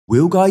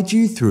We'll guide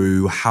you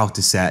through how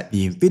to set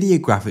the NVIDIA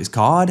graphics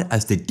card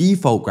as the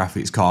default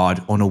graphics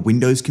card on a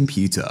Windows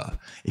computer.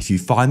 If you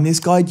find this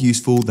guide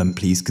useful, then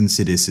please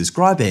consider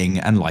subscribing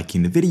and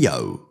liking the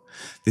video.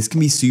 This can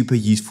be super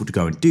useful to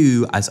go and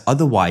do, as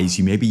otherwise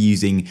you may be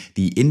using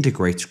the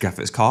integrated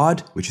graphics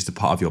card, which is a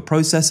part of your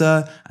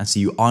processor, and so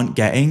you aren't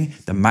getting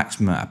the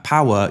maximum amount of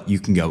power you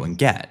can go and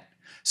get.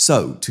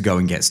 So to go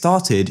and get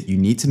started, you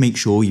need to make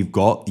sure you've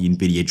got the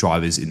NVIDIA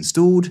drivers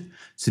installed.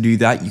 To do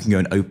that, you can go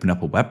and open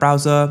up a web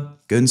browser,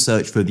 go and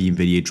search for the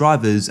NVIDIA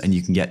drivers, and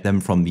you can get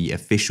them from the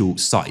official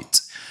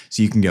site.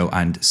 So you can go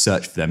and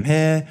search for them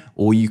here,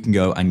 or you can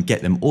go and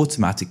get them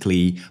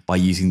automatically by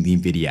using the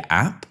NVIDIA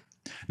app.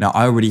 Now,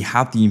 I already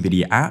have the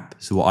NVIDIA app,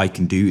 so what I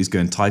can do is go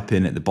and type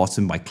in at the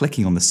bottom by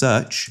clicking on the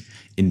search,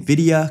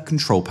 NVIDIA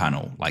control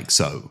panel, like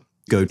so.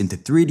 Go into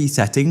 3D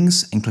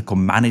settings and click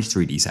on manage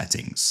 3D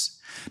settings.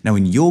 Now,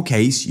 in your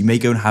case, you may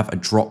go and have a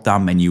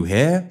drop-down menu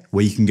here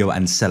where you can go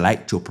and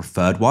select your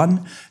preferred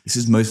one. This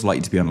is most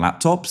likely to be on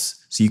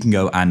laptops, so you can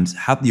go and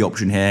have the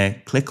option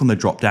here, click on the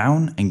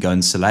drop-down and go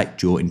and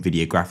select your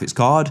NVIDIA graphics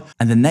card.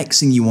 And the next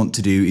thing you want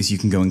to do is you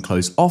can go and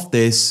close off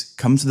this,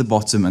 come to the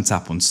bottom and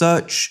tap on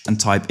search and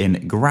type in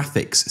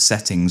graphics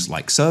settings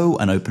like so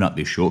and open up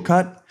this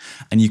shortcut.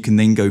 And you can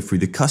then go through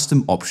the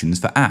custom options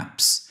for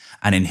apps.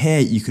 And in here,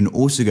 you can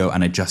also go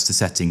and adjust the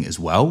setting as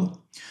well.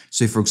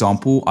 So for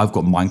example, I've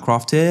got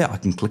Minecraft here. I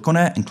can click on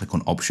it and click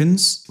on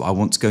options. But I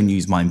want to go and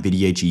use my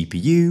NVIDIA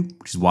GPU,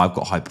 which is why I've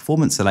got high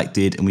performance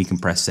selected, and we can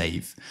press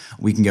save.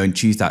 We can go and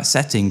choose that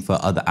setting for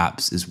other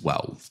apps as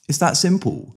well. It's that simple.